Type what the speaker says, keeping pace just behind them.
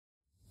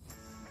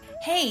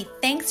Hey,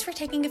 thanks for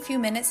taking a few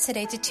minutes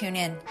today to tune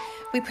in.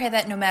 We pray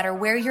that no matter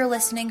where you're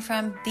listening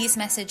from, these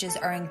messages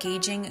are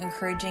engaging,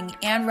 encouraging,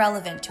 and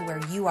relevant to where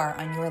you are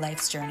on your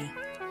life's journey.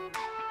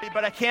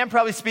 But I can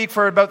probably speak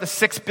for about the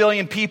 6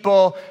 billion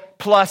people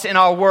plus in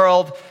our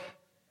world.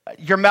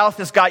 Your mouth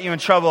has got you in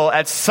trouble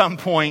at some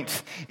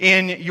point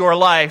in your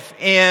life.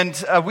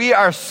 And we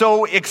are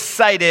so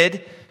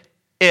excited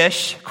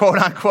quote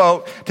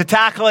unquote, to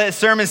tackle a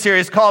sermon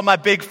series called My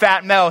Big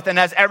Fat Mouth. And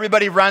as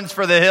everybody runs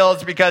for the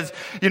hills, because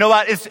you know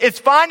what? It's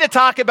fine to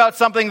talk about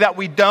something that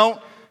we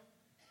don't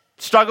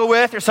struggle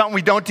with or something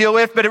we don't deal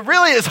with, but it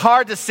really is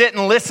hard to sit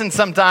and listen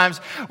sometimes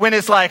when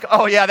it's like,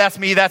 oh yeah, that's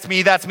me.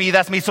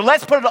 So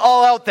let's put it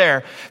all out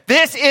there.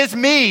 This is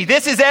me.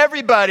 This is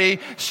everybody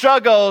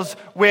struggles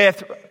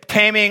with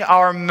taming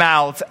our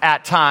mouths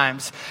at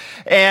times.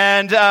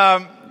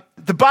 And,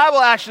 the Bible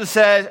actually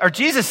says, or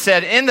Jesus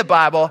said in the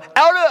Bible,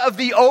 out of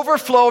the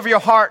overflow of your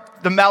heart,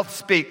 the mouth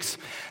speaks.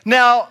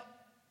 Now,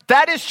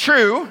 that is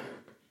true,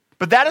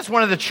 but that is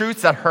one of the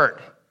truths that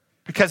hurt.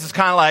 Because it's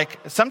kind of like,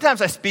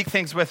 sometimes I speak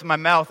things with my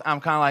mouth,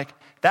 I'm kind of like,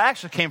 that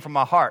actually came from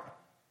my heart.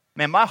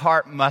 Man, my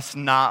heart must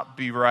not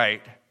be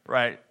right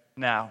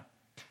now.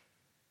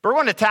 But we're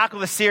going to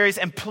tackle the series,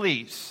 and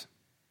please,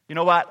 you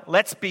know what?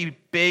 Let's be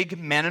big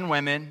men and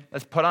women.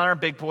 Let's put on our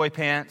big boy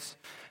pants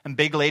and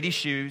big lady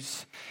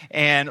shoes,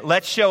 and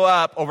let's show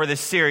up over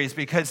this series,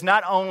 because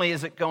not only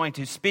is it going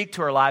to speak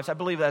to our lives, I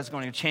believe that it's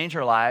going to change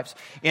our lives,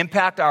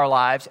 impact our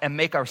lives, and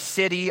make our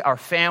city, our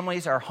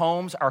families, our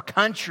homes, our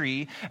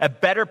country a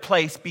better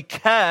place,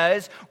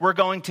 because we're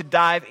going to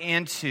dive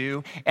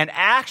into and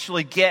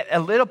actually get a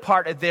little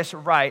part of this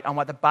right on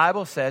what the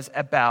Bible says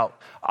about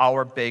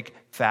our big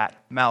fat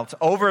mouths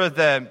over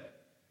the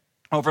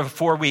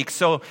 4 weeks.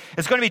 So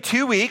it's going to be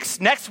 2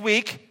 weeks. Next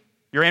week,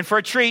 you're in for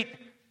a treat.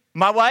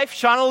 My wife,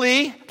 Shauna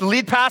Lee, the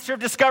lead pastor of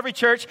Discovery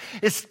Church,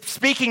 is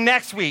speaking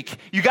next week.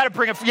 You got to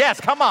bring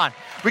yes, come on.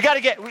 We got to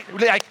get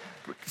like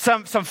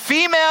some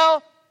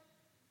female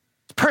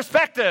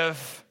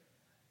perspective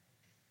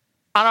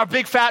on our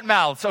big fat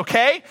mouths,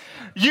 okay?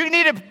 You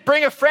need to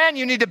bring a friend.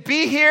 You need to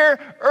be here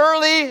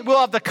early. We'll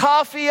have the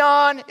coffee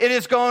on. It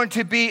is going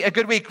to be a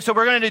good week. So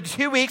we're going to do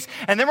 2 weeks,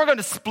 and then we're going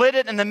to split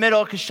it in the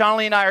middle, because Shauna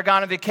Lee and I are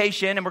gone on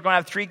vacation, and we're going to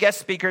have 3 guest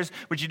speakers,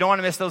 which you don't want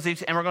to miss those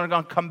weeks, and we're going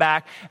to come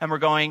back, and we're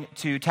going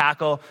to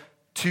tackle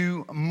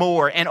 2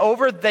 more. And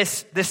over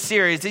this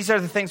series, these are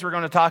the things we're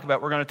going to talk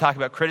about. We're going to talk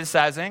about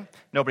criticizing.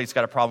 Nobody's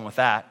got a problem with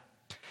that.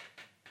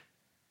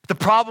 The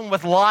problem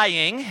with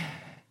lying.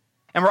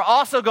 And we're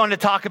also going to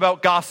talk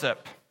about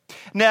gossip.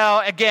 Now,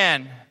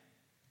 again,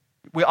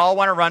 we all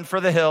want to run for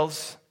the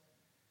hills,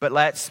 but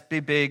let's be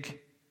big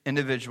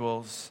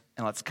individuals,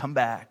 and let's come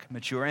back,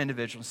 mature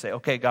individuals, and say,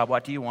 okay, God,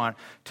 what do you want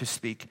to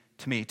speak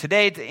to me?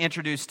 Today, to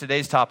introduce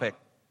today's topic,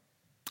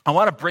 I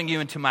want to bring you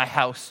into my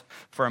house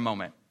for a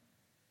moment.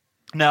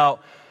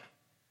 Now,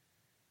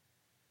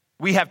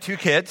 we have 2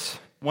 kids,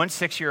 one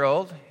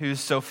 6-year-old, who's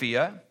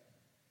Sophia,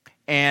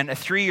 and a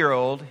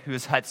 3-year-old, who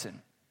is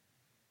Hudson.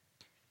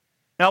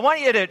 Now, I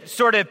want you to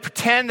sort of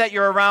pretend that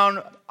you're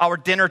around our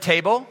dinner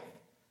table.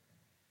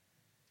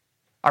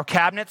 Our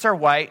cabinets are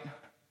white.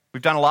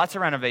 We've done lots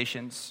of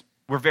renovations.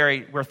 We're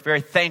very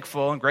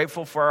thankful and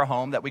grateful for our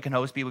home, that we can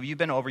host people. If you've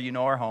been over, you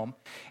know our home.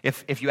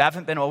 If you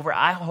haven't been over,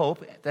 I hope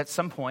that at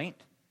some point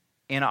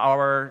in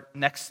our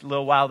next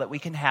little while that we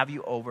can have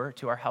you over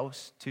to our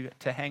house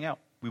to hang out.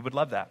 We would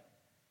love that.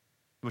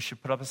 We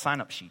should put up a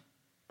sign-up sheet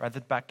right at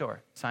the back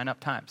door. Sign-up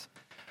times.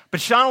 But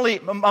Shauna Lee,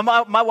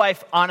 my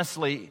wife,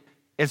 honestly,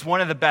 is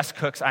one of the best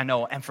cooks I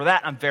know, and for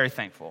that, I'm very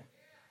thankful.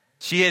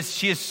 She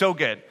is so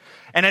good.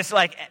 And it's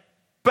like,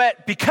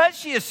 but because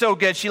she is so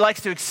good, she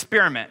likes to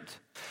experiment.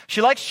 She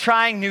likes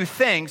trying new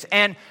things,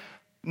 and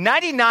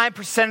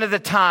 99% of the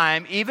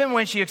time, even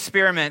when she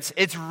experiments,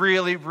 it's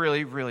really,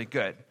 really, really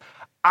good.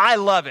 I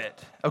love it,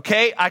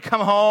 okay? I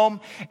come home,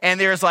 and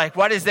there's like,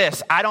 what is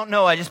this? I don't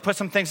know. I just put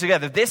some things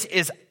together. This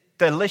is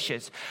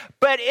delicious.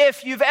 But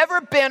if you've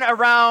ever been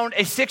around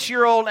a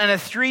 6-year-old and a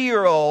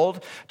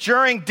 3-year-old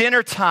during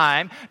dinner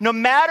time, no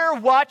matter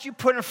what you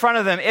put in front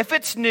of them, if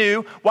it's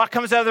new, what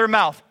comes out of their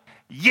mouth?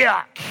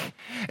 Yuck.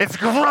 It's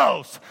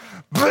gross.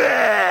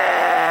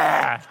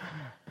 Bleh.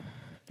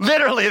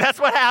 Literally, that's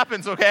what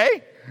happens,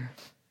 okay?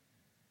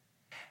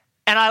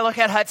 And I look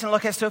at Hudson,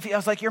 look at Sophie. I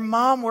was like, your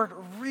mom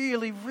worked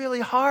really,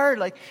 really hard.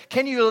 Like,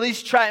 can you at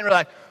least try? And we're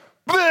like,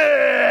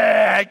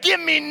 bleh,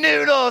 give me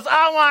noodles.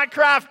 I want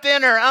Kraft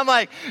Dinner. I'm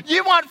like,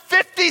 you want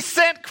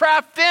 50-cent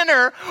Kraft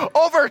Dinner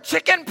over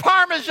chicken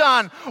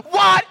Parmesan?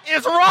 What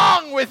is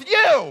wrong with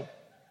you?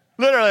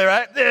 Literally,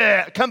 right?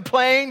 Bleh.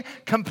 Complain.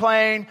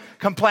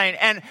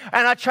 And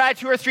I try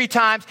 2 or 3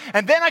 times,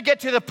 and then I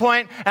get to the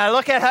point, and I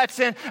look at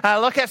Hudson, and I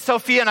look at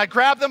Sophia, and I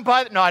grab them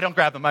by no, I don't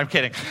grab them. I'm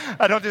kidding.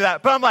 I don't do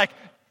that. But I'm like,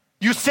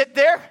 you sit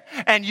there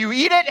and you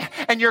eat it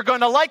and you're going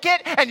to like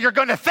it and you're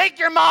going to thank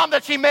your mom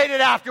that she made it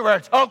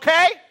afterwards,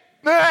 okay?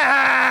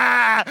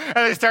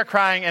 And they start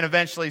crying, and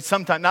eventually,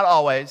 sometimes, not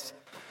always,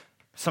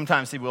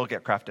 sometimes he will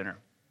get Kraft Dinner.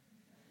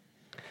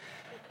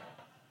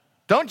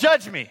 Don't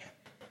judge me.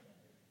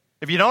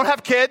 If you don't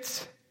have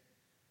kids,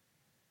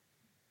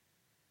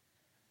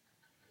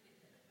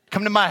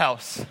 come to my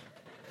house.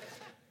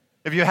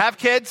 If you have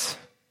kids,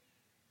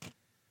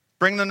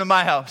 bring them to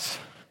my house.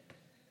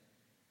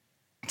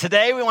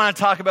 Today we want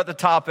to talk about the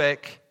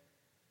topic,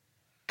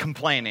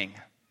 complaining.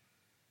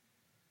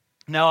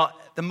 Now,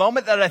 the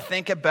moment that I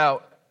think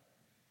about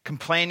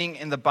complaining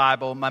in the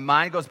Bible, my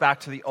mind goes back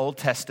to the Old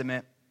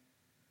Testament,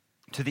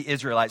 to the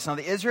Israelites. Now,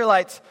 the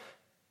Israelites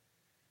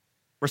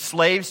were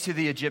slaves to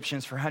the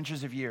Egyptians for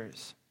hundreds of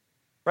years,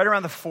 right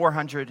around the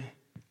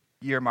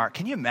 400-year mark.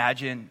 Can you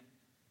imagine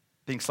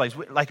being slaves?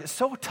 Like, it's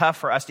so tough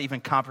for us to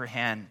even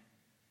comprehend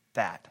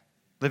that,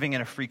 living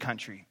in a free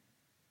country.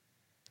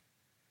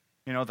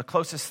 You know, the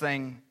closest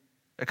thing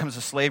that comes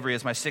to slavery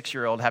is my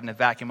 6-year-old having to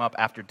vacuum up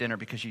after dinner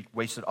because she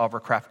wasted all of her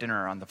Kraft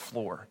dinner on the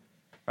floor.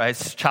 Right?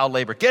 It's child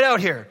labor. Get out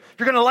here.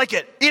 You're going to like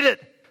it. Eat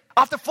it.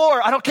 Off the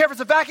floor. I don't care if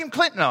it's a vacuum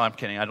cleaner. No, I'm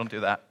kidding. I don't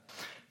do that.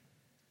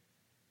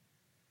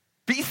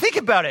 But you think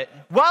about it.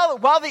 While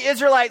the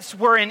Israelites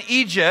were in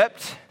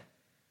Egypt,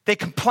 they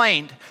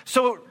complained.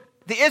 So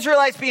the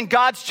Israelites being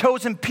God's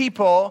chosen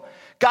people,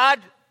 God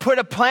put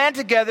a plan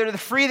together to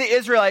free the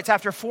Israelites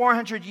after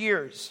 400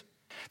 years.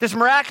 This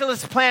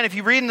miraculous plan, if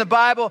you read in the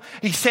Bible,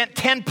 he sent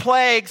 10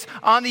 plagues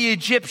on the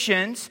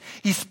Egyptians.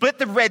 He split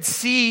the Red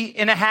Sea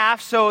in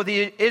half so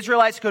the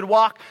Israelites could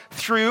walk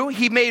through.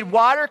 He made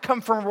water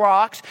come from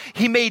rocks.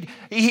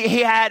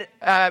 He had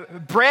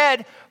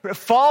bread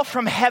fall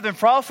from heaven,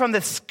 fall from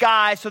the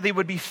sky so they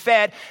would be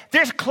fed.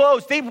 There's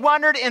clothes. They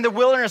wandered in the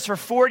wilderness for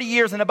 40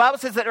 years, and the Bible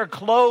says that their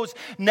clothes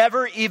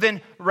never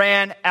even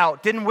ran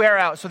out, didn't wear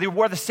out. So they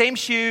wore the same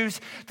shoes,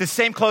 the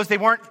same clothes. They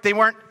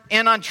weren't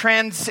in on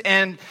trends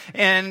and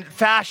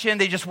fashion.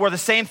 They just wore the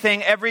same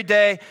thing every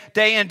day,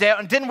 day in, day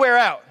out, and didn't wear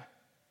out.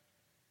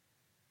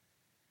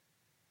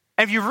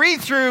 And if you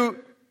read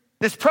through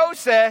this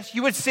process,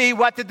 you would see,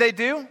 what did they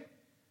do?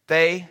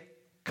 They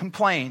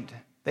complained.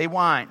 They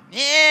whined.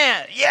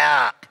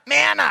 Yeah,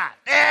 manna,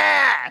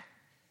 yeah.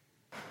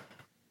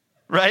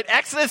 Right?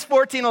 Exodus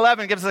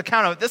 14:11 gives us an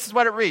account of it. This is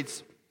what it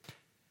reads.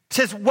 It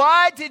says,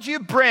 "Why did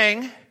you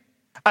bring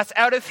us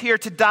out of here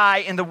to die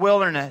in the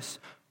wilderness?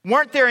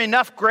 Weren't there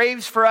enough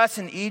graves for us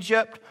in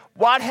Egypt?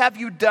 What have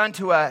you done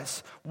to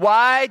us?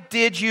 Why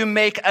did you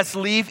make us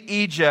leave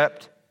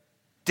Egypt?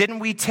 Didn't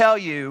we tell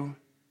you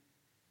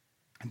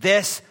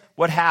this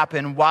would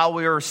happen while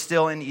we were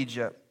still in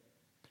Egypt?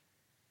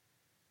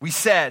 We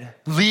said,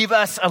 leave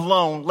us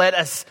alone. Let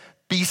us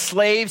be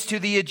slaves to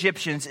the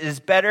Egyptians. It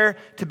is better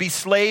to be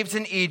slaves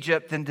in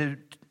Egypt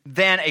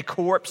than a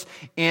corpse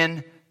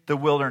in the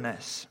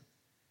wilderness."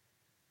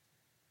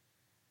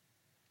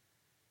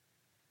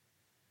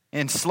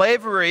 In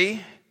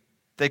slavery,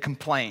 they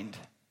complained.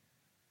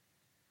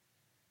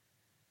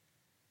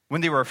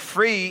 When they were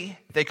free,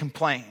 they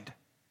complained.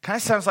 Kind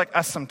of sounds like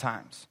us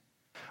sometimes.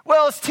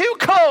 Well, it's too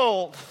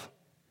cold.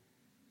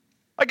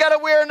 I got to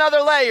wear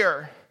another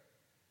layer.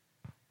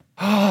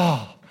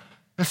 Oh,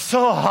 it's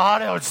so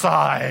hot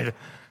outside.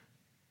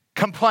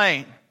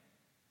 Complain.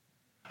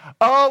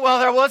 Oh, well,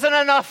 there wasn't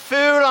enough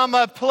food on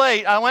my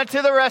plate. I went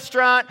to the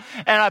restaurant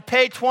and I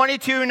paid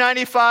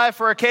 $22.95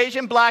 for a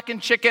Cajun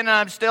blackened chicken and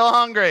I'm still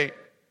hungry.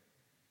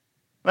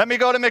 Let me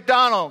go to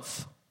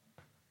McDonald's.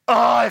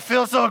 Oh, I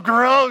feel so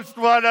gross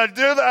when I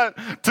do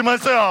that to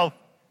myself.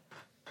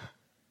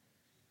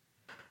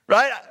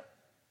 Right?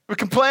 We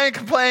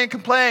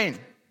complain.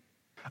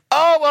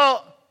 Oh,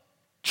 well,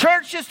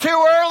 church is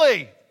too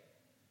early.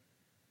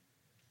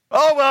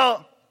 Oh,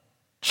 well,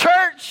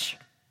 church,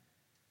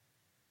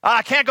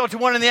 I can't go to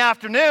one in the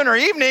afternoon or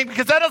evening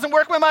because that doesn't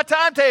work with my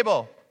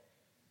timetable.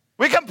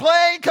 We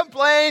complain.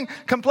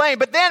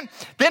 But then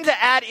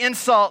to add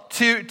insult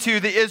to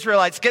the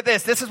Israelites, get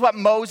this. This is what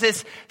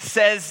Moses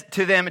says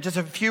to them. Just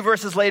a few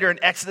verses later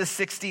in Exodus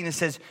 16, it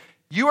says,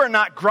 "You are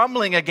not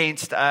grumbling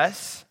against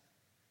us,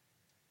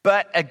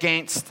 but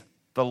against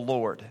the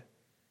Lord."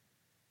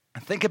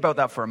 And think about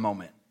that for a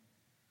moment.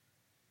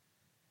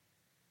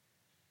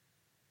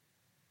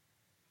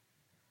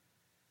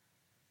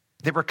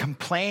 They were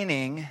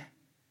complaining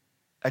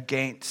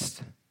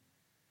against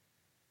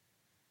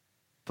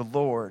the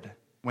Lord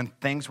when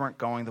things weren't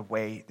going the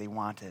way they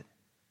wanted.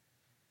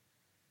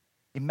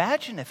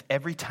 Imagine if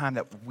every time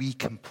that we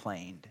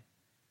complained,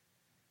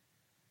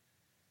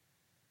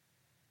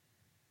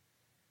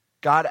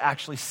 God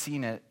actually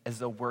seen it as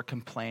though we're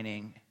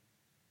complaining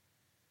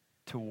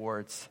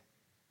towards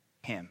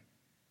Him.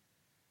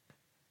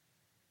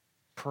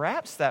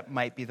 Perhaps that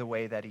might be the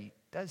way that He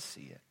does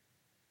see it.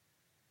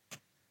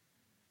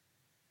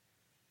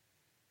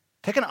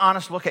 Take an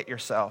honest look at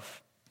ourselves.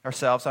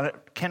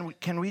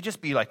 Can we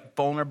just be like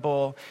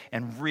vulnerable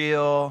and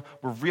real?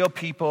 We're real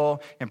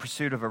people in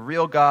pursuit of a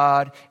real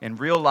God, in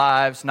real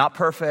lives, not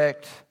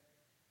perfect.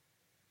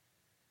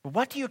 But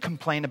what do you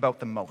complain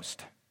about the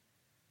most?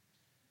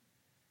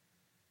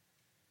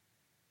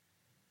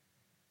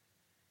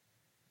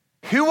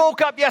 Who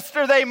woke up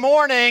yesterday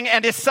morning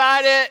and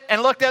decided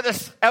and looked at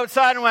this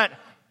outside and went,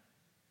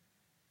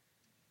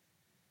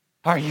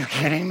 "Are you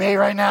kidding me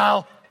right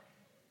now?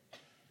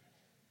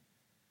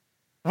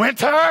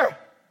 Winter?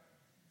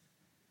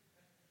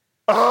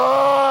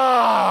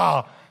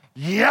 Oh,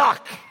 yuck."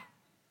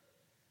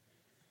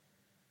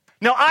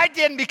 No, I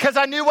didn't because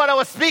I knew what I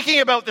was speaking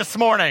about this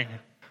morning.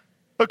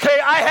 Okay,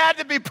 I had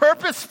to be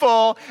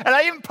purposeful, and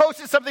I even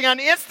posted something on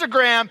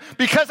Instagram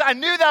because I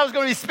knew that I was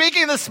going to be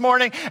speaking this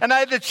morning, and I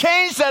had to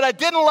change that. I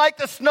didn't like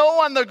the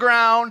snow on the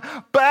ground,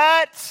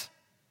 but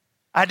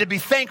I had to be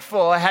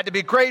thankful. I had to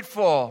be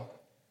grateful.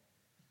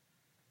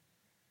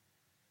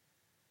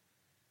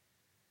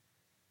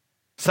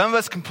 Some of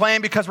us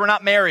complain because we're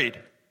not married.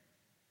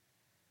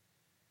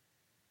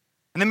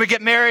 And then we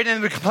get married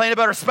and we complain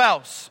about our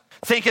spouse,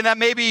 thinking that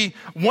maybe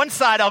one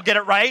side I'll get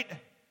it right.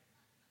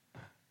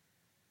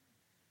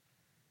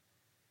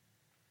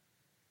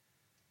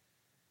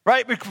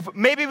 Right?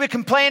 Maybe we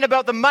complain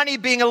about the money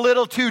being a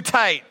little too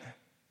tight.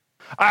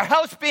 Our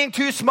house being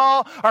too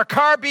small. Our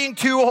car being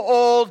too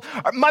old.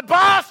 My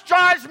boss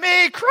drives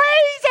me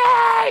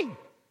crazy.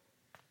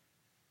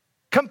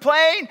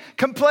 Complain,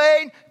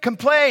 complain,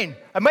 complain.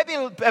 It might be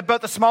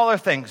about the smaller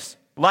things,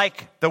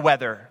 like the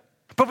weather.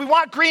 But we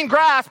want green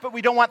grass, but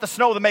we don't want the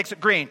snow that makes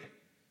it green.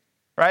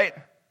 Right?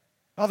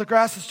 Oh, the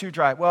grass is too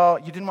dry. Well,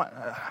 you didn't want...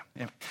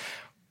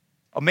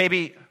 Or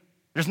maybe...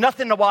 there's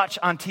nothing to watch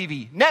on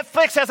TV.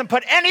 Netflix hasn't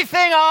put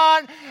anything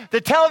on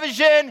the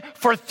television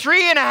for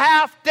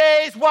 3.5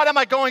 days. What am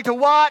I going to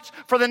watch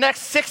for the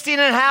next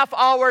 16.5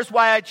 hours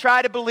while I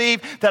try to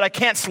believe that I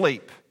can't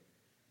sleep?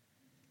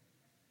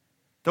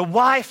 The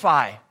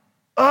Wi-Fi.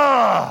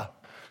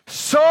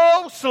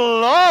 So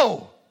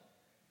slow.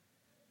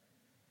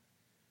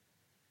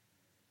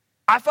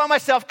 I found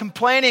myself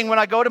complaining when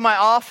I go to my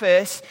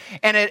office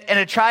and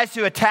it tries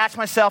to attach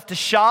myself to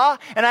Shaw,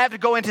 and I have to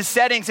go into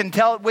settings and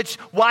tell it which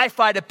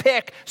Wi-Fi to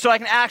pick so I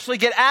can actually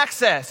get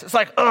access. It's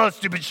like,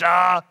 stupid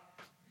Shaw.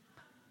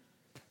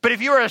 But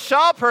if you were a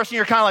Shaw person,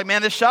 you're kind of like,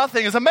 man, this Shaw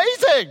thing is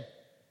amazing.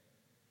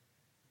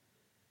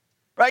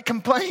 Right?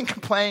 Complain,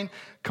 complain,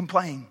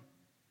 complain.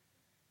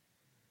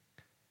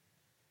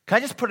 Can I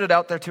just put it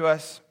out there to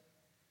us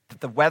that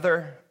the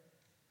weather,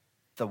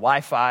 the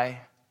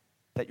Wi-Fi,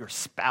 that your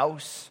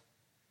spouse,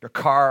 your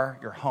car,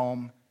 your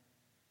home,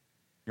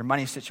 your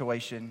money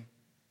situation,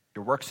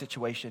 your work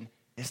situation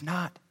is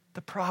not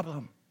the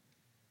problem.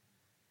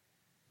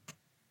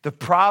 The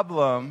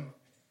problem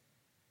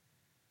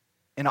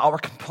in our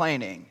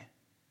complaining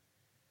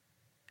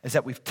is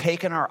that we've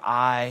taken our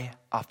eye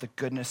off the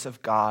goodness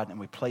of God and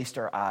we placed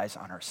our eyes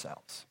on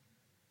ourselves.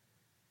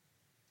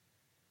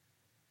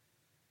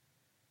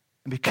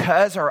 And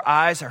because our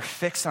eyes are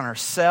fixed on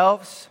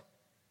ourselves,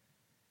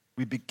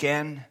 we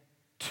begin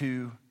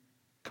to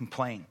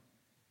complain.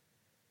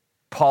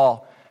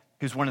 Paul,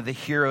 who's one of the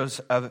heroes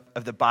of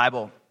the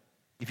Bible,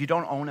 if you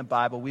don't own a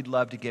Bible, we'd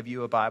love to give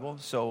you a Bible.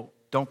 So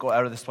don't go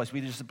out of this place.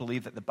 We just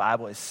believe that the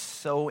Bible is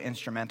so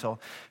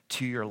instrumental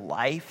to your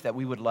life that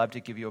we would love to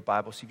give you a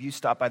Bible. So if you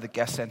stop by the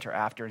guest center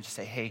after and just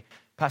say, hey,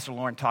 Pastor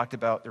Lauren talked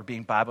about there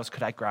being Bibles.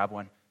 Could I grab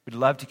one? We'd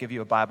love to give you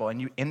a Bible.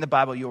 And in the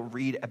Bible, you'll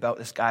read about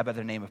this guy by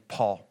the name of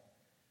Paul.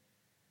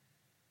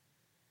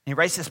 And he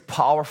writes this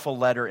powerful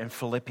letter in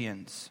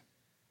Philippians.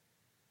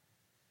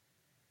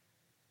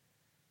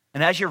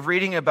 And as you're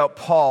reading about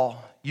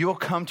Paul, you will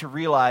come to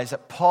realize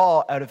that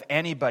Paul, out of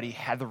anybody,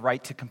 had the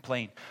right to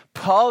complain.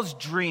 Paul's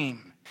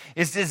dream,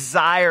 his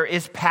desire,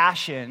 his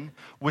passion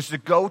was to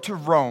go to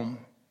Rome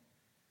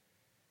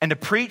and to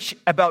preach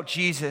about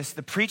Jesus,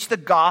 to preach the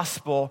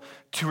gospel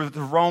to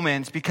the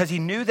Romans, because he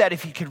knew that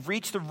if he could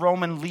reach the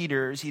Roman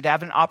leaders, he'd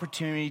have an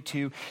opportunity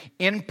to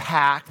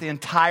impact the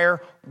entire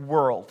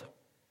world.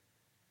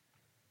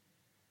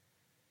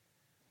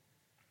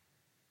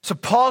 So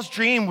Paul's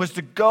dream was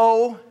to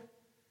go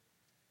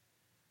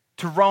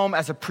to Rome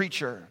as a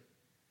preacher.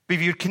 But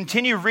if you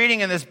continue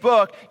reading in this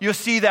book, you'll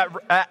see that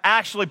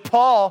actually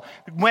Paul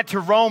went to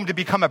Rome to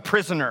become a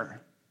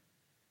prisoner.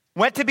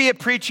 Went to be a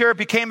preacher,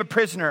 became a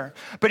prisoner.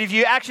 But if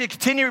you actually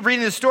continue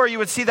reading the story, you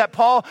would see that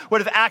Paul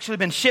would have actually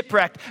been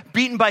shipwrecked,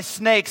 beaten by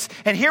snakes.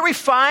 And here we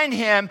find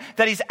him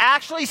that he's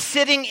actually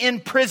sitting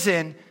in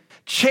prison,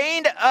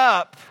 chained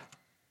up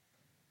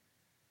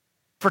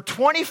for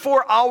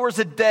 24 hours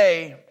a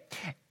day.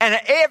 And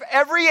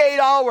every 8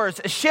 hours,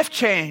 a shift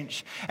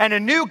change. And a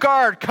new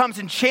guard comes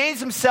and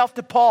chains himself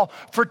to Paul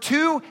for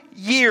 2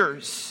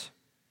 years.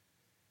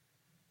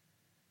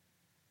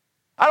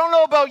 I don't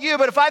know about you,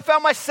 but if I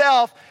found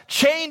myself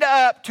chained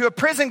up to a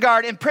prison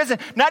guard in prison,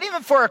 not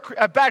even for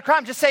a bad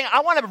crime, just saying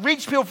I want to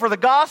reach people for the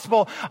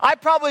gospel, I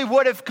probably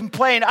would have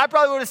complained. I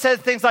probably would have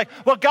said things like,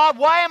 well, God,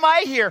 why am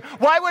I here?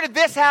 Why would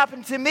this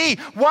happen to me?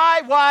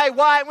 Why?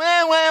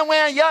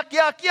 When,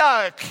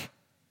 yuck.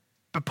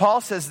 But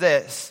Paul says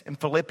this in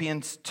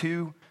Philippians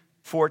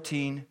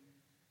 2:14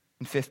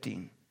 and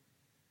 15.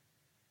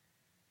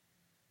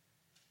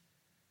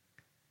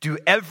 Do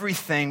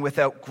everything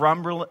without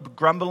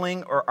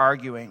grumbling or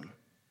arguing.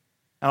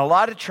 And a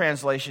lot of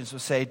translations will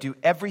say, do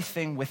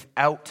everything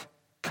without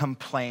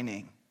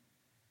complaining.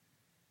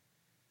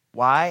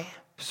 Why?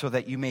 So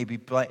that you may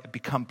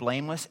become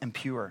blameless and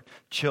pure,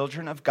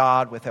 children of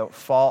God without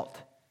fault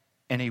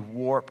in a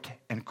warped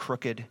and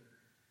crooked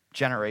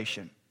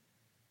generation.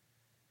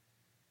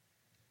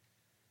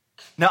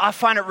 Now, I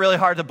find it really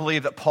hard to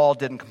believe that Paul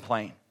didn't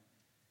complain.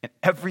 In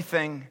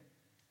everything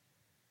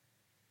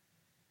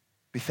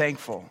Be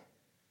thankful.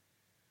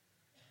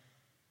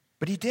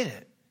 But he did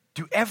it.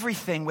 Do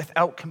everything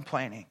without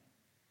complaining.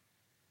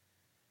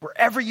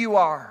 Wherever you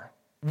are,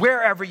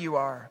 wherever you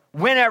are,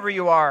 whenever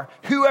you are,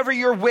 whoever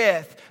you're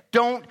with,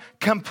 don't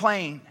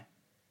complain.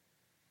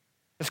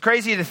 It's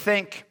crazy to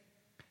think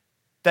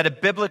that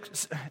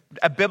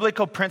a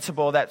biblical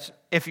principle that's,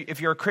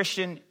 if you're a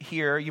Christian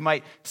here, you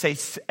might say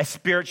a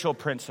spiritual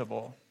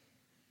principle.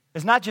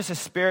 It's not just a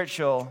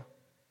spiritual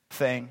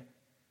thing,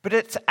 but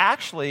it's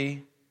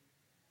actually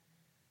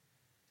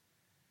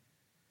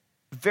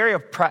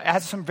it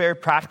has some very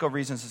practical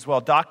reasons as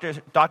well.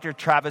 Dr.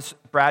 Travis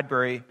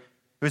Bradbury,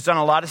 who's done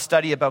a lot of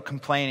study about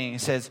complaining, he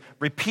says,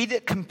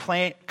 repeated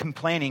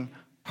complaining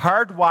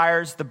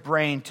hardwires the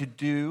brain to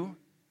do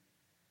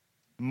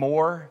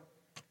more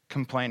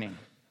complaining.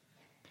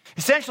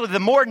 Essentially, the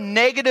more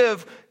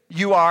negative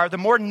you are, the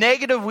more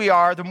negative we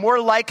are, the more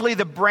likely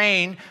the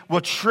brain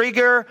will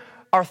trigger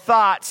our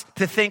thoughts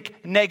to think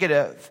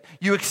negative.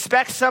 You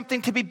expect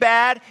something to be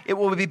bad, it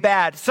will be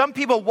bad. Some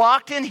people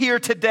walked in here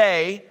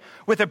today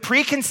with a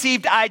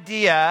preconceived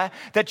idea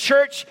that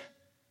church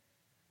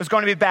was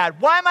going to be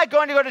bad. Why am I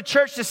going to go to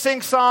church to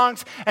sing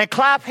songs and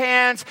clap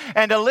hands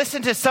and to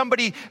listen to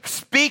somebody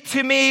speak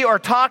to me or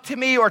talk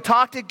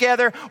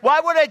together?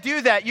 Why would I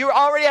do that? You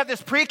already have this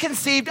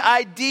preconceived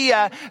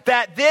idea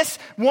that this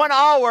 1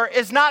 hour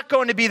is not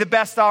going to be the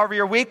best hour of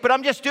your week, but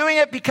I'm just doing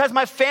it because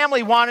my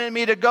family wanted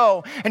me to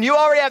go. And you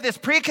already have this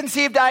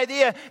preconceived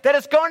idea that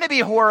it's going to be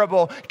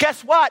horrible.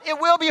 Guess what? It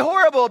will be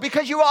horrible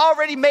because you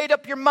already made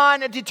up your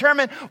mind and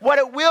determined what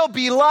it will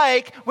be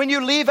like when you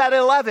leave at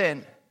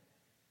 11.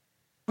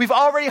 We've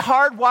already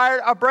hardwired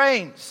our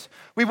brains.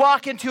 We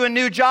walk into a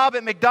new job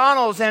at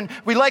McDonald's and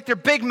we like their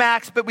Big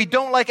Macs, but we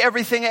don't like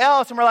everything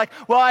else. And we're like,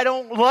 well, I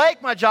don't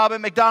like my job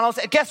at McDonald's.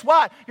 And guess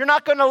what? You're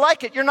not going to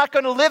like it. You're not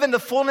going to live in the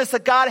fullness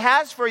that God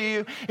has for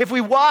you if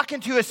we walk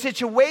into a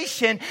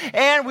situation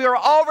and we are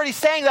already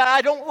saying that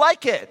I don't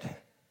like it.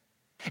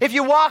 If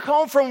you walk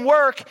home from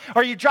work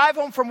or you drive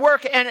home from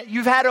work and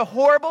you've had a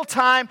horrible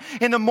time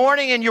in the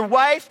morning and your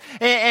wife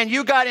and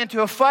you got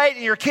into a fight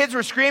and your kids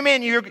were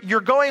screaming and you're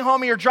going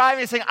home and you're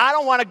driving and saying, I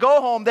don't want to go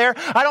home there.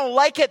 I don't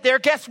like it there.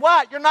 Guess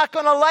what? You're not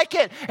going to like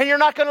it. And you're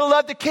not going to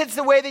love the kids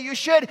the way that you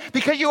should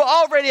because you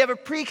already have a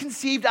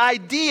preconceived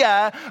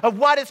idea of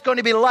what it's going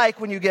to be like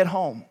when you get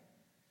home.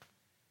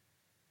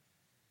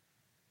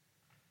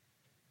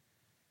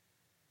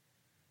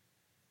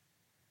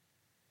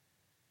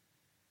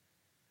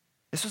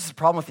 This was the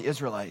problem with the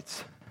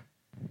Israelites.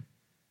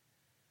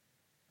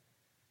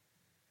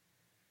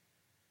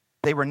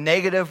 They were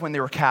negative when they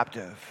were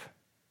captive.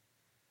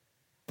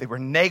 They were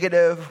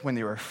negative when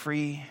they were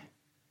free.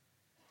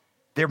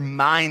 Their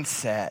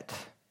mindset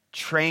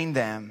trained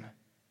them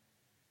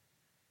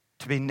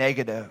to be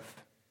negative.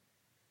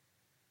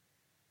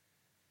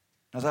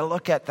 As I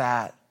look at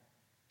that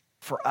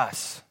for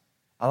us,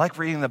 I like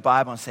reading the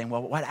Bible and saying,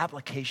 well, what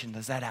application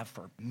does that have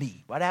for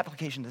me? What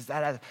application does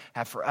that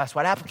have for us?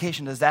 What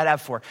application does that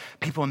have for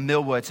people in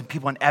Millwoods and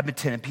people in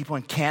Edmonton and people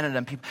in Canada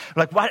and people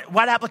like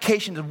what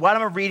application does what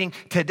I'm reading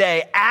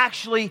today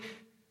actually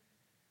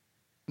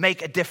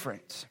make a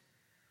difference?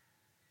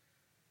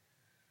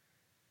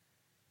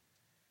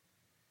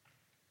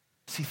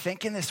 See,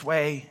 thinking this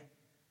way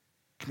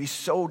can be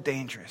so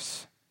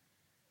dangerous.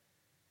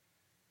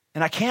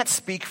 And I can't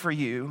speak for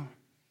you,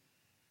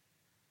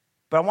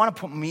 but I want to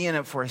put me in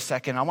it for a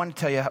second. I want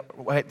to tell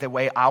you the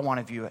way I want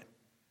to view it.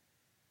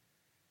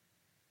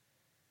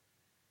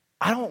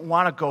 I don't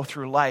want to go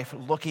through life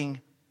looking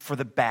for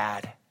the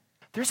bad.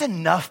 There's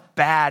enough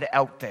bad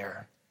out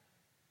there.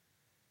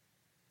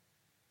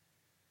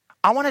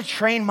 I want to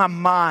train my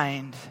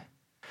mind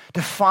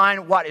to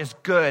find what is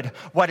good,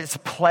 what is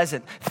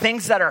pleasant,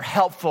 things that are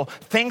helpful,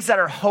 things that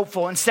are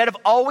hopeful, instead of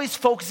always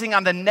focusing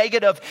on the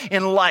negative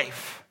in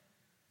life.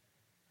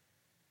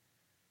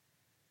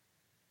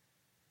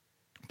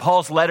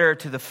 Paul's letter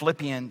to the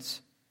Philippians,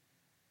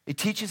 it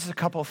teaches a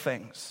couple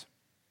things.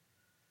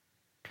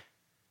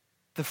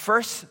 The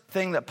first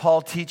thing that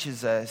Paul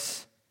teaches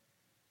us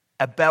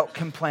about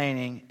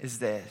complaining is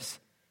this.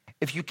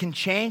 If you can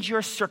change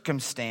your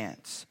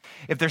circumstance,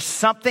 if there's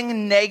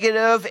something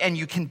negative and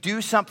you can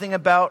do something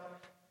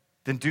about,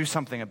 then do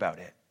something about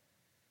it.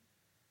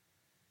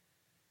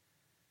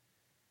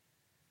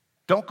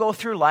 Don't go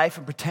through life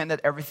and pretend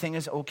that everything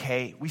is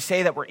okay. We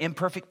say that we're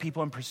imperfect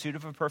people in pursuit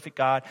of a perfect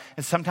God,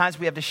 and sometimes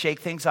we have to shake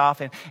things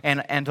off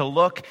and to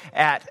look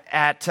at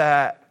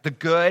the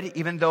good,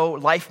 even though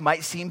life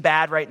might seem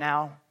bad right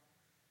now.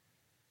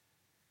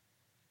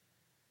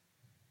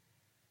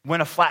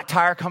 When a flat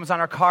tire comes on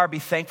our car, be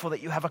thankful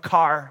that you have a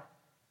car.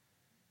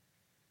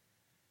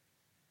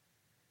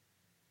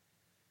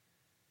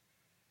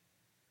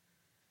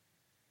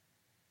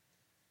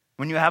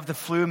 When you have the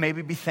flu,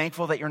 maybe be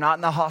thankful that you're not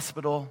in the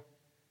hospital.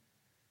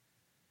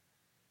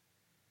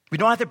 We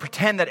don't have to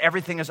pretend that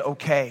everything is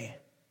okay.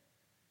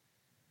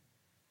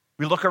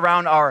 We look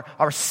around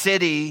our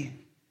city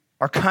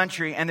our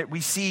country and that we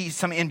see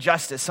some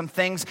injustice, some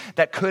things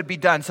that could be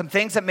done, some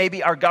things that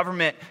maybe our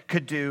government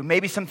could do,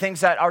 maybe some things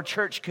that our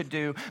church could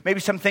do, maybe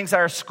some things that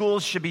our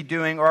schools should be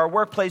doing or our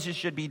workplaces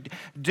should be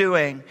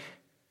doing,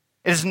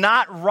 it is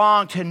not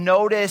wrong to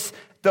notice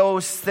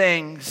those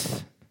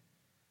things.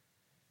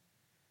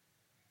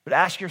 But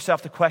ask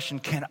yourself the question,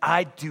 can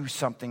I do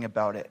something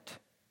about it?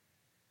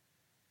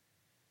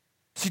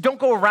 See, don't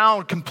go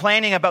around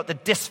complaining about the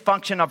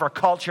dysfunction of our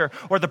culture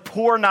or the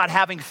poor not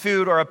having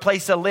food or a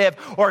place to live.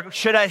 Or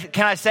can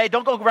I say,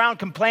 don't go around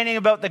complaining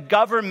about the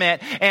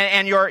government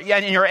and your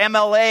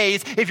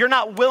MLAs if you're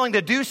not willing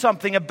to do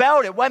something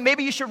about it. Well,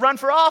 maybe you should run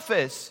for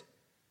office.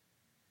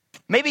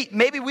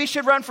 Maybe we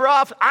should run for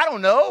office. I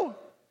don't know.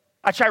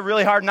 I try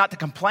really hard not to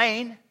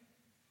complain.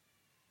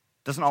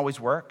 Doesn't always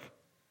work.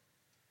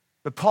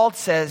 But Paul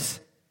says,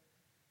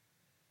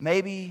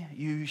 maybe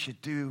you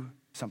should do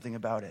something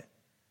about it.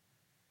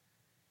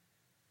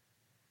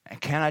 And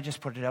can I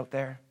just put it out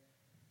there?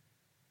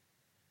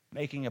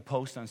 Making a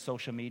post on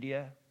social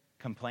media,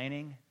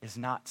 complaining, is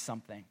not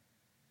something.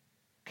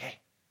 Okay,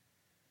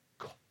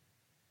 cool.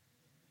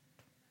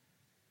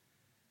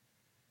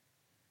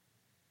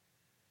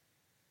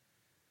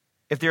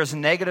 If there's a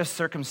negative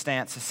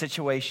circumstance, a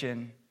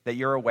situation that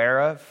you're aware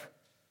of,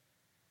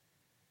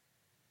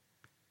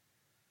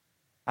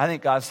 I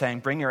think God's saying,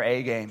 bring your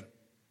A game.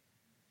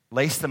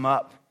 Lace them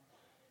up.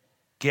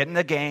 Get in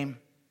the game.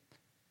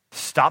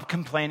 Stop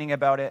complaining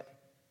about it.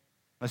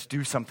 Let's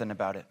do something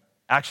about it.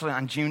 Actually,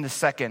 on June the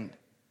 2nd,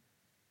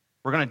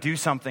 we're going to do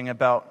something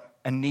about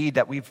a need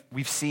that we've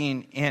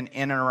seen in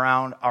and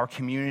around our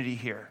community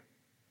here.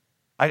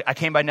 I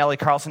came by Nellie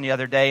Carlson the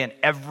other day, and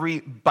every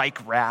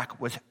bike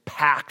rack was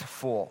packed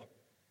full.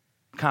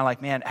 Kind of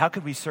like, man, how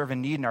could we serve a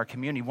need in our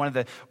community? One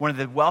of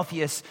the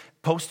wealthiest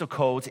postal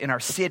codes in our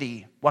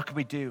city. What could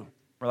we do?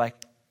 We're like,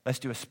 let's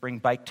do a spring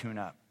bike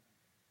tune-up.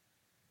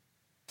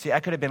 See, I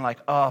could have been like,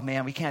 oh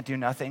man, we can't do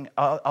nothing.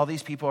 All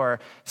these people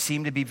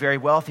seem to be very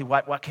wealthy.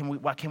 What can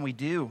we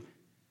do?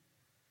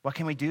 What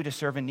can we do to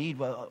serve a need?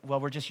 Well,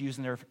 we're just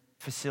using their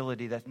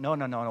facility.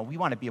 No. We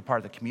want to be a part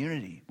of the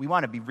community. We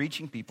want to be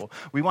reaching people.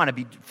 We want to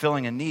be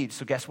filling a need.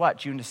 So guess what?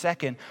 June the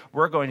 2nd,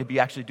 we're going to be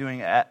actually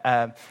doing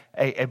a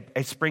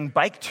spring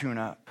bike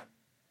tune-up.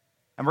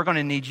 And we're going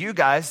to need you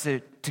guys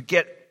to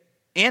get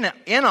in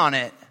on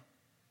it.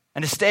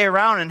 And to stay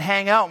around and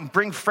hang out and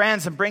bring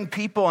friends and bring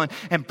people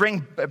and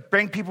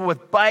bring people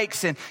with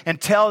bikes and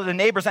tell the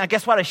neighbors. And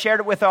guess what? I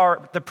shared it with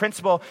the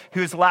principal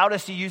who's allowed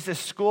us to use this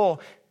school.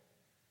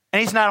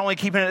 And he's not only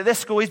keeping it at this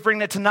school, he's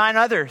bringing it to 9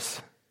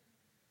 others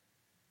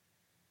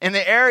in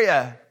the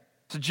area.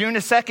 So June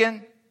the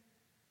 2nd,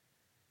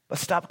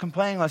 let's stop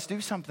complaining. Let's do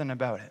something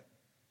about it.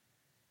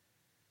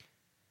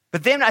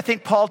 But then I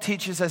think Paul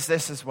teaches us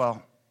this as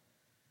well.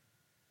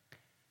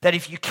 That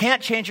if you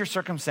can't change your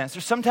circumstance,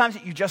 there's sometimes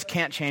that you just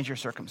can't change your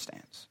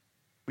circumstance.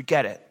 We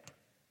get it.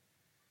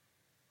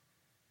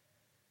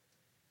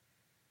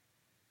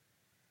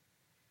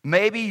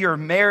 Maybe you're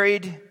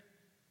married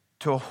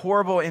to a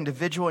horrible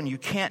individual and you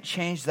can't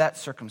change that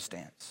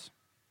circumstance.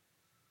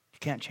 You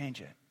can't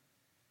change it.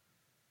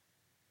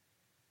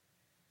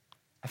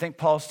 I think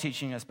Paul's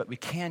teaching us, but we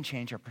can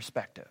change our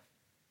perspective.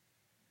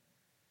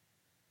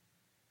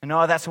 I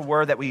know that's a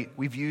word that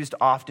we've used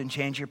often,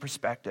 change your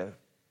perspective.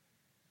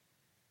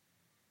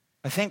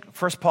 I think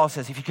first Paul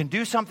says, if you can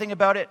do something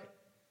about it,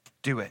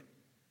 do it.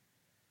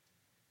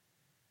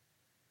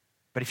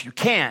 But if you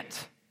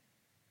can't,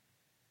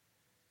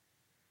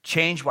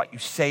 change what you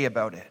say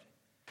about it.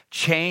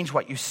 Change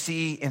what you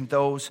see in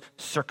those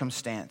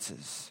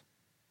circumstances.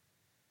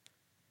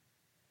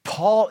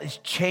 Paul is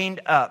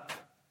chained up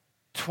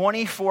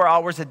 24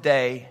 hours a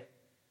day,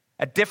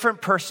 a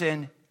different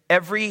person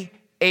every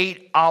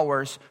 8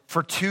 hours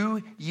for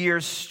 2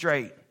 years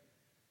straight.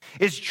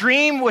 His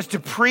dream was to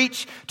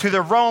preach to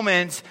the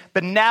Romans,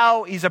 but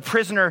now he's a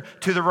prisoner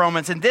to the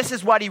Romans. And this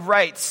is what he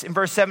writes in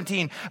verse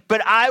 17.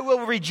 But I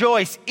will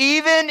rejoice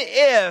even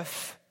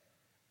if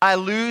I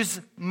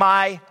lose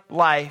my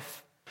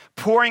life,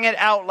 pouring it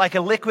out like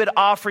a liquid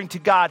offering to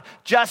God,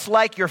 just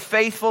like your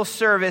faithful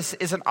service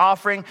is an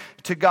offering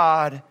to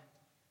God.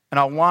 And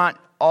I want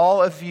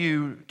all of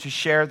you to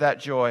share that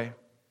joy.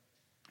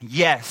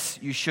 Yes,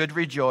 you should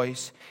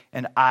rejoice,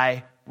 and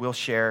I will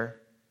share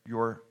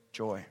your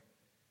joy.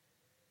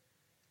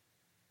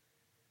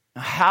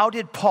 Now, how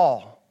did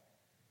Paul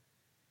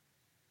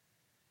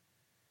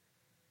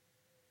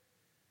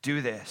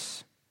do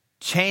this?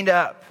 Chained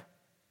up,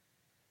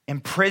 in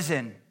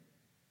prison,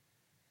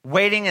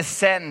 waiting a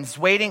sentence,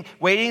 waiting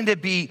to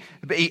be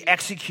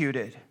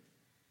executed.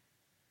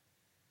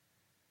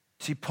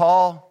 See,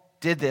 Paul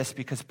did this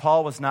because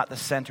Paul was not the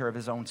center of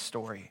his own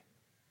story.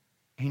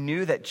 He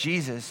knew that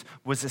Jesus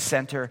was the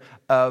center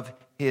of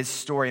his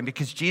story. And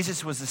because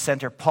Jesus was the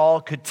center, Paul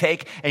could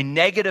take a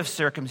negative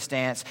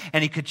circumstance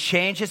and he could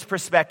change his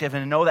perspective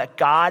and know that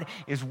God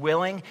is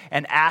willing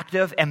and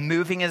active and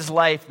moving his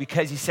life,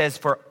 because he says,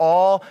 for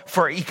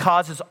he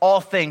causes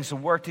all things to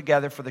work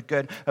together for the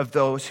good of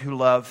those who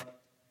love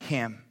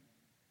him.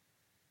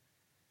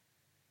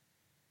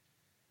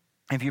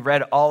 If you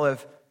read all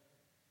of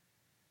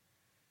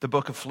the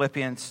book of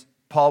Philippians,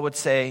 Paul would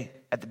say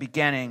at the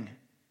beginning,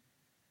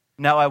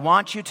 "Now I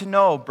want you to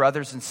know,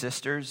 brothers and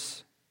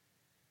sisters,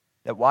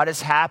 that what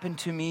has happened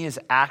to me has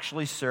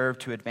actually served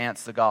to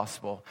advance the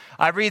gospel."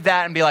 I read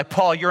that and be like,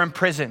 Paul, you're in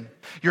prison.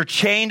 You're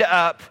chained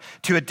up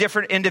to a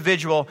different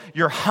individual.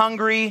 You're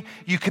hungry.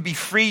 You could be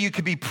free. You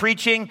could be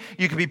preaching.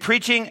 You could be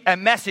preaching a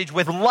message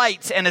with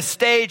lights and a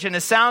stage and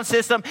a sound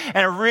system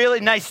and a really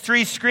nice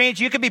 3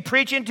 screens. You could be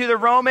preaching to the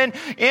Roman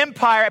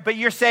Empire, but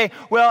you're saying,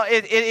 well,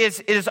 it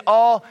is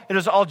all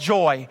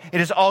joy.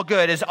 It is all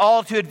good. It is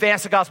all to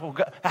advance the gospel.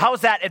 How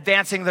is that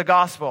advancing the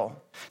gospel?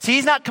 See,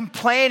 he's not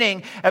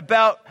complaining,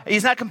 but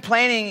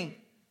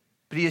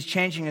he is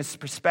changing his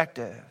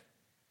perspective.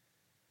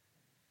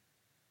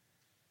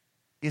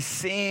 He's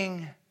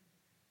seeing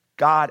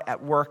God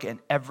at work in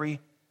every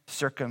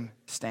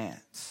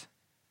circumstance.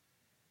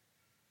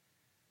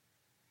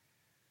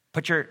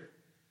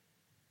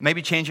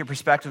 Maybe change your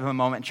perspective a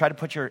moment and try to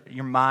put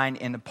your mind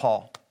into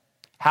Paul.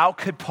 How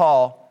could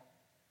Paul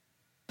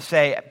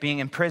say being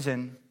in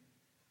prison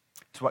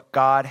is what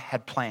God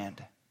had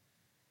planned?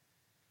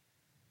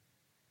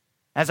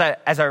 As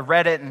I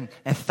read it and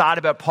thought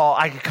about Paul,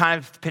 I could kind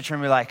of picture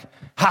him like,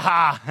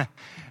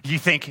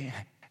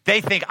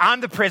 they think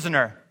I'm the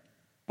prisoner.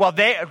 Well,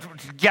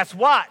 guess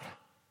what?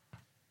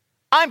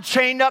 I'm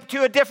chained up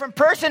to a different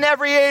person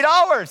every 8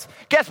 hours.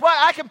 Guess what?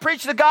 I can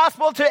preach the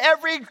gospel to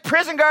every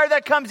prison guard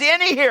that comes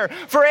in here.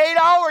 For 8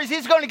 hours,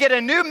 he's going to get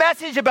a new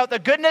message about the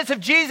goodness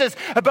of Jesus,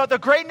 about the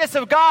greatness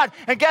of God.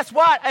 And guess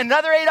what?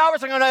 Another 8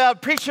 hours, I'm going to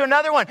preach to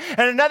another one.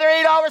 And another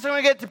 8 hours, I'm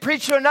going to get to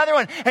preach to another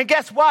one. And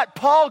guess what?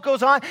 Paul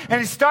goes on and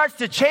he starts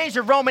to change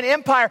the Roman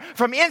Empire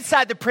from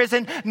inside the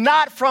prison,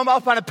 not from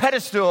up on a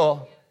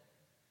pedestal.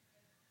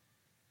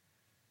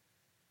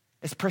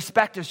 His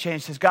perspective's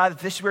changed. He says, God,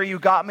 if this is where you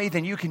got me,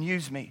 then you can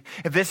use me.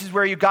 If this is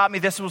where you got me,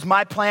 this was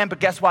my plan,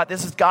 but guess what?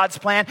 This is God's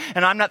plan,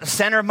 and I'm not the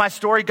center of my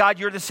story. God,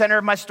 you're the center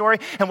of my story,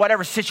 and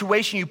whatever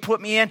situation you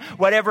put me in,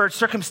 whatever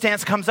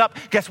circumstance comes up,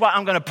 guess what?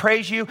 I'm going to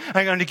praise you.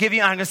 I'm going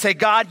to say,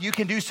 God, you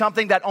can do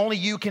something that only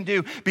you can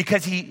do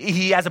because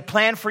he has a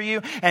plan for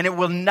you, and it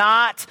will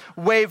not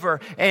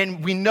waver.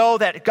 And we know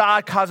that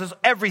God causes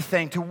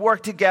everything to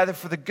work together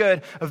for the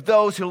good of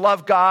those who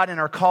love God and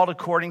are called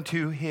according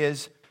to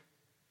his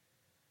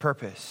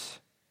purpose.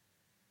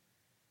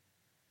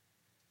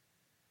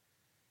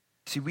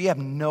 See, we have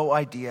no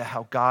idea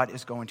how God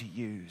is going to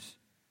use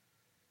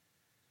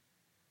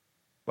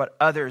what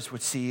others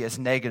would see as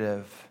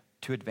negative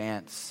to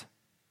advance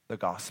the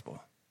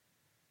gospel.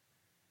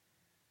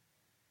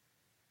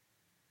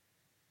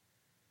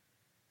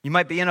 You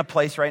might be in a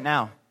place right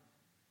now.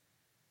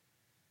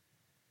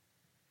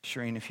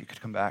 Shireen, if you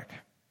could come back.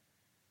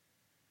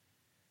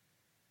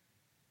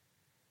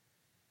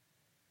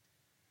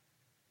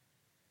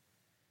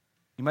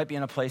 You might be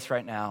in a place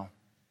right now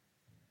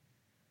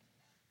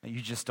that you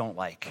just don't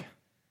like.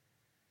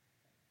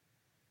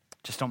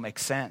 Just don't make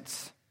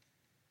sense.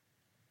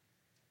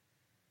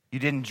 You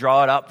didn't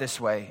draw it up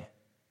this way.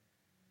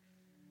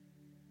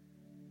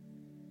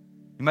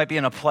 You might be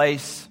in a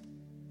place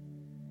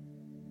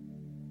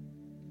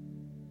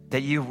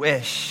that you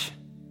wish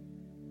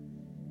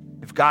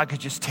if God could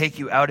just take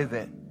you out of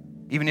it.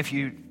 Even if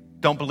you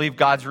don't believe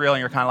God's real and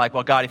you're kind of like,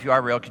 well, God, if you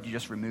are real, could you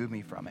just remove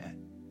me from it?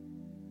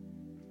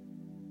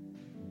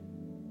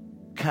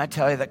 Can I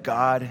tell you that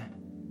God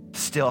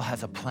still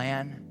has a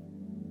plan?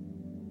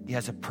 He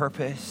has a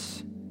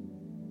purpose.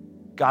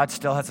 God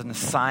still has an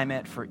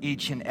assignment for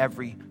each and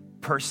every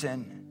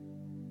person.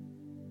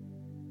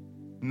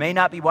 It may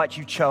not be what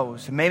you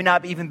chose. It may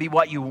not even be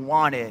what you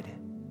wanted.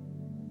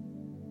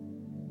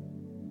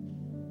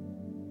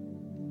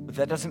 But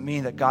that doesn't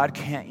mean that God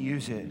can't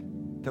use it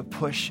to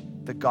push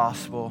the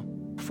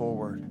gospel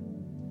forward.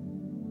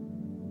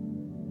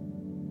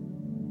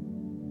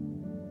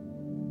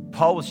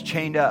 Paul was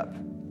chained up.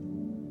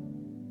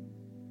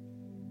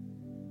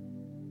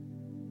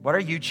 What are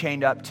you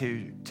chained up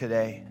to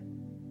today?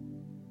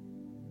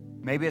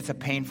 Maybe it's a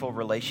painful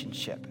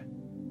relationship.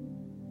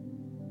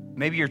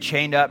 Maybe you're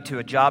chained up to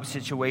a job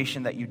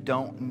situation that you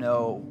don't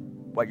know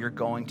what you're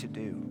going to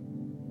do.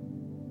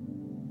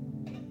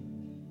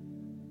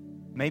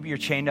 Maybe you're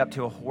chained up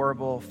to a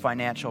horrible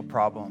financial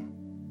problem.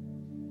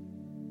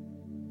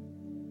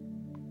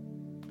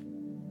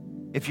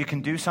 If you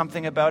can do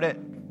something about it,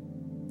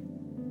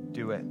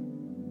 do it.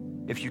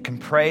 If you can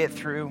pray it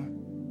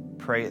through,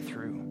 pray it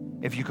through.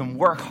 If you can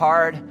work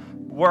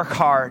hard, work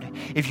hard.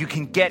 If you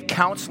can get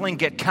counseling,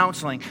 get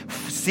counseling.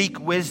 Seek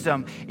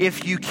wisdom.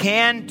 If you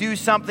can do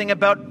something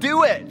about it,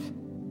 do it.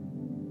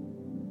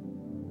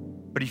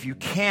 But if you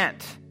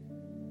can't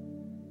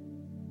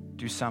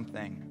do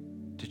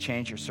something to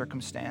change your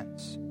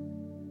circumstance,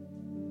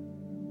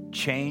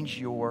 change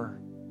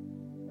your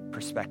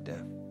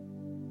perspective.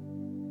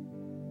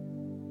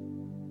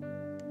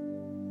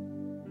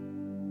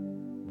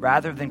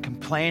 Rather than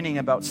complaining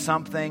about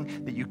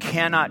something that you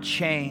cannot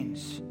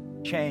change,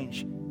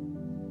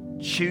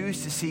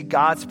 choose to see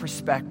God's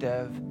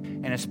perspective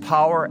and his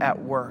power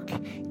at work,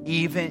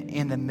 even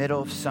in the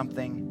middle of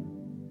something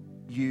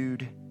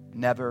you'd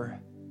never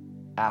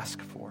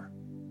ask for.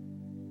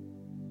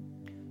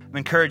 I'm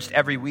encouraged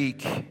every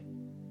week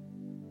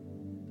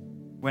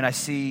when I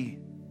see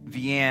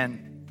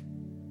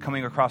Vianne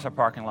coming across our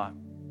parking lot.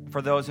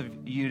 For those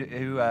of you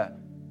who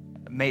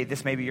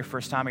this may be your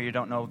first time or you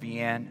don't know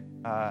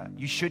Vianne,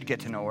 you should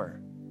get to know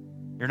her.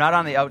 You're not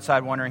on the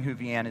outside wondering who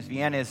Vianne is.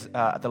 Vianne is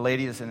the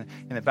lady that's in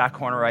the back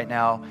corner right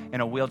now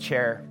in a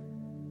wheelchair.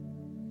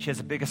 She has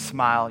the biggest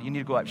smile. You need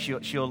to go up.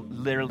 She'll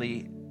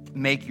literally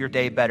make your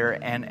day better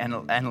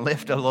and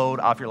lift a load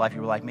off your life.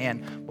 You're like,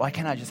 man, why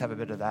can't I just have a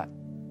bit of that?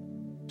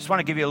 Just want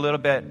to give you a little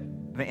bit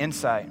of an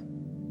insight.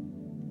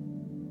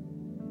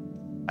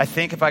 I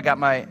think if I got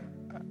my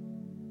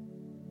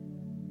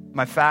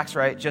facts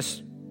right,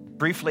 just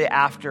briefly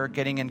after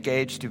getting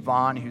engaged to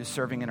Vaughn, who's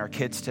serving in our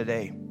kids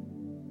today,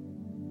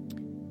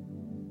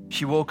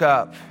 she woke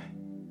up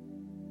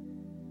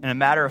in a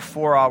matter of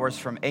 4 hours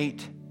from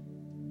 8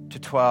 to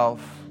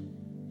 12.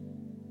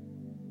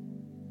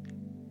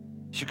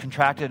 She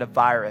contracted a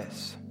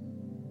virus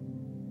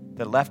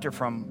that left her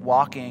from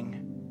walking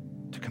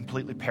to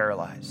completely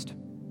paralyzed.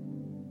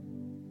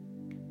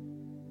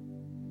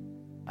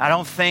 I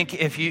don't think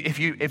if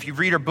you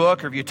read her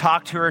book or if you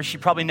talk to her, she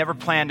probably never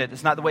planned it.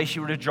 It's not the way she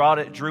would have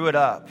drew it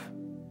up.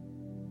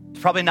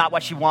 It's probably not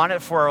what she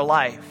wanted for her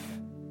life.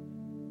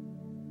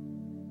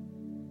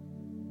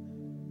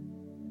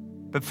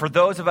 But for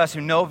those of us who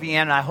know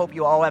Vianne, and I hope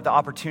you all have the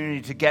opportunity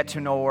to get to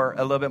know her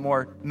a little bit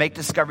more, make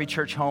Discovery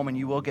Church home and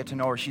you will get to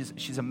know her.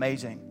 She's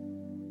amazing.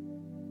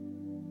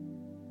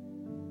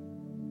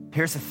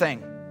 Here's the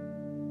thing.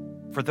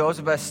 For those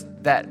of us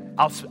that,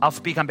 I'll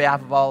speak on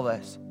behalf of all of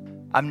us,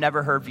 I've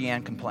never heard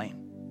Vianne complain.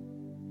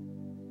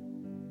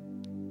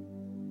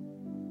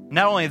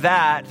 Not only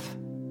that,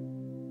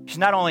 she's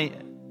not only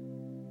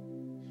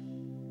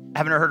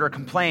haven't heard her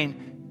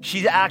complain,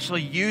 she's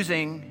actually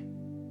using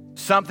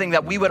something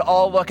that we would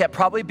all look at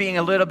probably being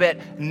a little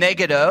bit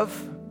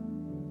negative,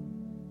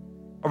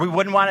 or we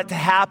wouldn't want it to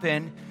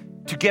happen,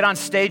 to get on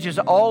stages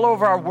all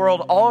over our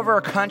world, all over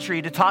our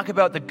country, to talk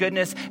about the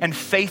goodness and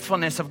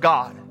faithfulness of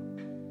God.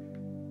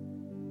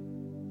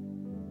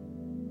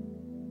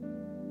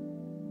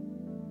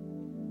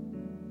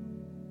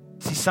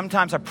 See,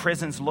 sometimes our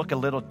prisons look a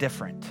little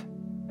different.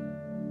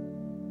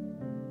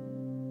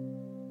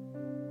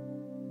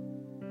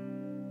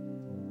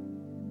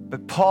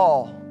 But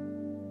Paul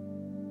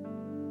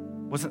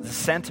wasn't the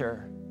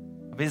center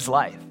of his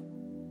life.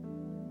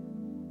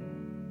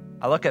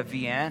 I look at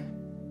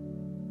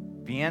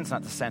Vianne. Vianne's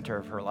not the center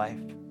of her life.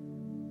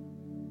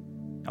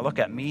 I look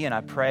at me and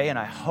I pray and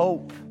I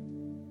hope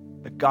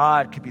that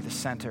God could be the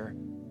center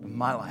of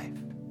my life.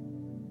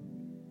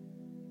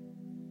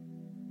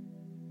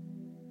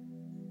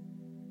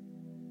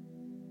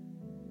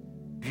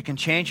 If you can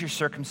change your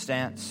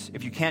circumstance,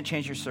 if you can't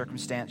change your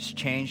circumstance,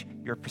 change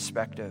your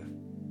perspective.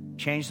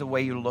 Change the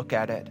way you look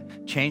at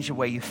it. Change the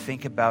way you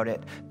think about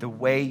it, the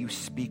way you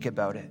speak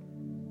about it.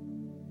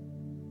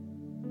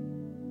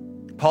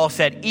 Paul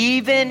said,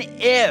 even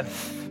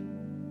if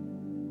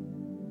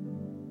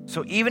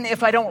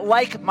I don't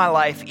like my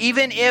life,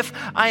 even if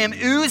I am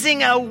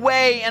oozing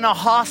away in a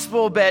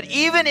hospital bed,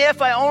 even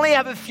if I only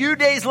have a few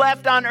days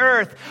left on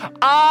earth,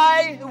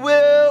 I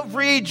will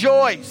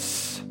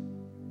rejoice.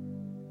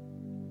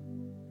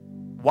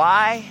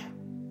 Why?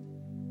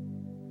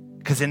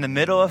 Because in the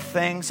middle of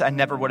things I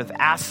never would have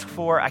asked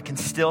for, I can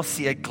still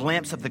see a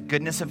glimpse of the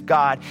goodness of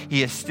God.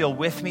 He is still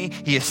with me.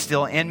 He is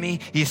still in me.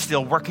 He is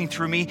still working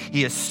through me.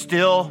 He is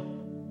still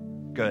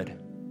good.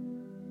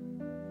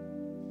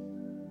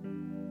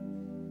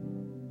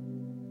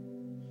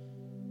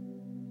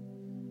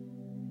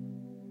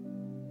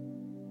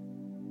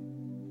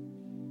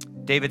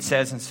 David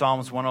says in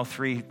Psalms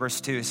 103, verse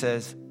 2, it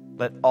says,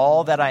 "Let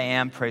all that I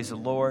am praise the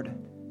Lord.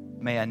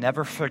 May I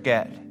never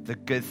forget the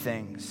good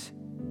things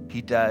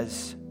He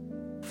does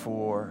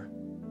for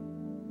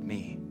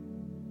me."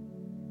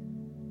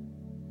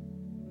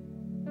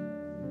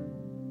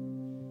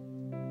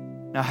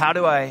 Now, how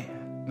do I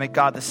make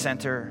God the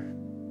center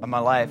of my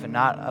life and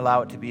not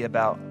allow it to be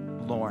about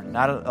Lauren,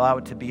 not allow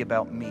it to be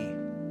about me?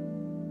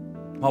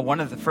 Well, one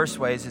of the first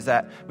ways is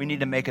that we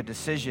need to make a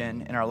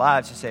decision in our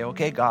lives to say,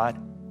 okay, God,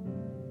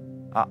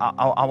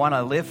 I want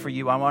to live for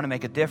you. I want to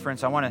make a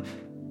difference. I want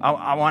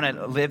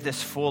to live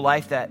this full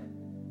life that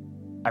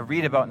I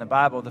read about in the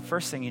Bible. The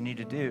first thing you need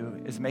to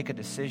do is make a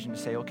decision to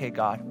say, okay,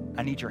 God,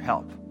 I need your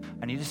help.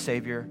 I need a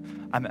Savior.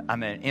 I'm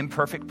an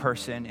imperfect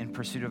person in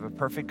pursuit of a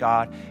perfect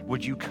God.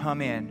 Would you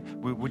come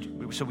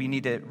in? So we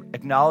need to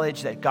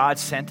acknowledge that God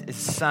sent His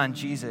Son,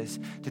 Jesus,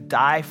 to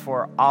die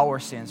for our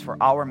sins, for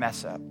our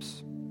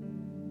mess-ups.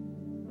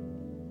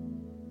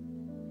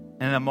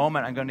 And in a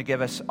moment, I'm going to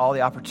give us all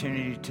the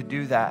opportunity to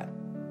do that.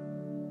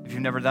 If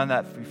you've never done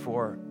that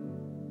before.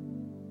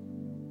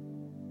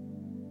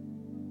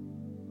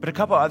 But a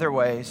couple other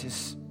ways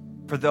is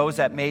for those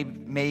that may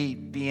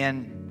be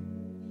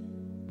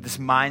in this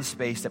mind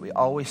space that we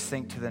always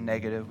think to the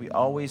negative. We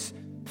always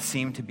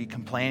seem to be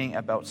complaining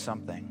about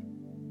something.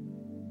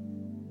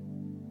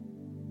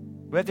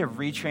 We have to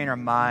retrain our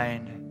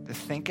mind to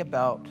think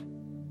about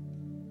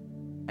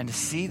and to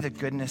see the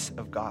goodness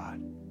of God.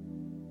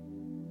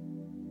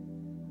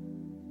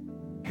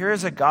 Here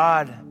is a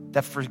God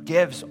that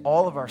forgives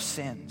all of our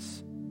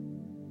sins.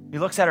 He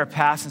looks at our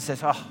past and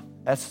says, oh,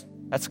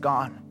 that's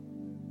gone.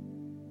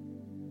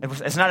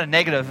 It's not a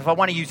negative. If I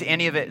want to use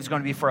any of it, it's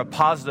going to be for a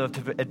positive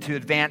to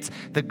advance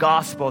the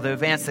gospel, to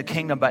advance the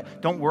kingdom.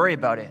 But don't worry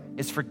about it.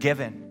 It's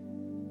forgiven.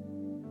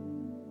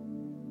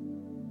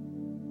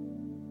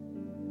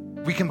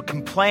 We can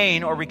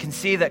complain, or we can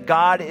see that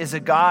God is a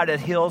God that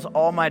heals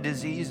all my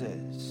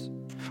diseases.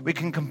 We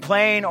can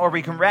complain, or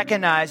we can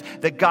recognize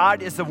that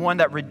God is the one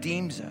that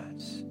redeems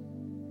us.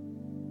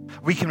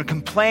 We can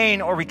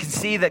complain, or we can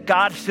see that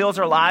God fills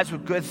our lives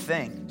with good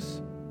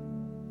things.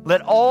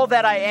 Let all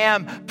that I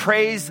am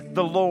praise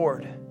the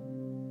Lord.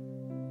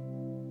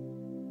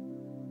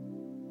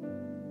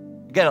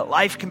 Get it?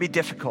 Life can be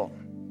difficult.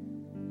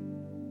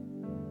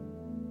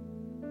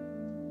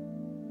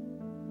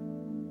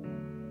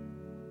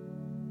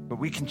 But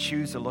we can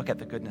choose to look at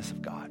the goodness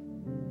of God.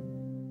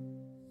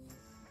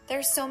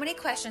 There's so many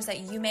questions that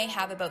you may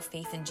have about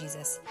faith in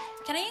Jesus.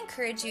 Can I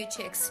encourage you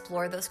to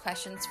explore those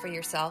questions for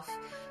yourself?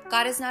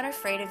 God is not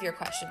afraid of your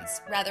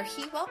questions. Rather,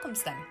 He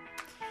welcomes them.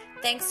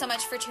 Thanks so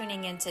much for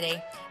tuning in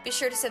today. Be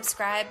sure to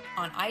subscribe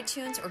on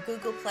iTunes or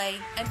Google Play,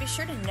 and be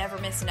sure to never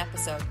miss an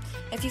episode.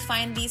 If you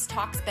find these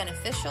talks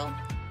beneficial,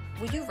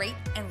 will you rate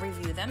and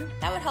review them?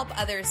 That would help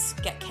others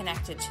get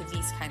connected to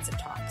these kinds of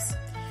talks.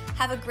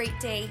 Have a great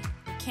day.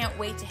 Can't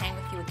wait to hang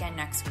with you again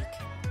next week.